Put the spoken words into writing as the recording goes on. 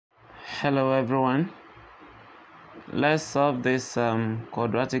Hello everyone, let's solve this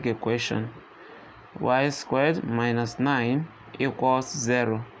quadratic equation. Y squared minus 9 equals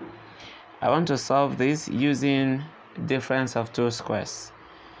 0. I want to solve this using difference of two squares.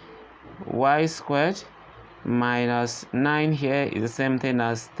 Y squared minus 9 here is the same thing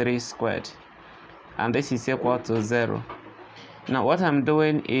as 3 squared, and this is equal to 0. Now what I'm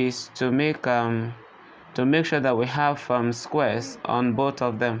doing is to make sure that we have squares on both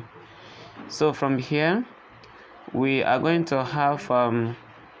of them. So from here we are going to have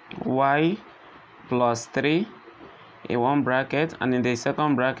y plus 3 in one bracket, and in the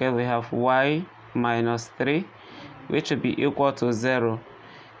second bracket we have y minus 3, which will be equal to 0.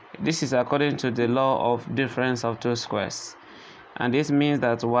 This is according to the law of difference of two squares, and this means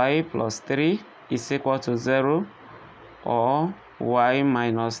that y plus 3 is equal to 0, or y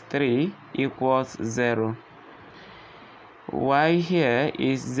minus 3 equals 0. Y here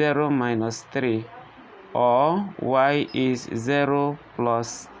is 0 minus 3, or y is 0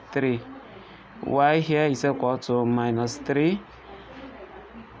 plus 3. Y here is equal to minus 3,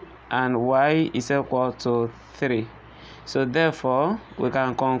 and y is equal to 3. So therefore we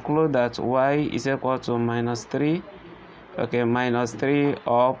can conclude that y is equal to minus 3, minus 3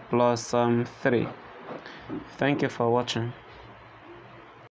 or plus 3. Thank you for watching.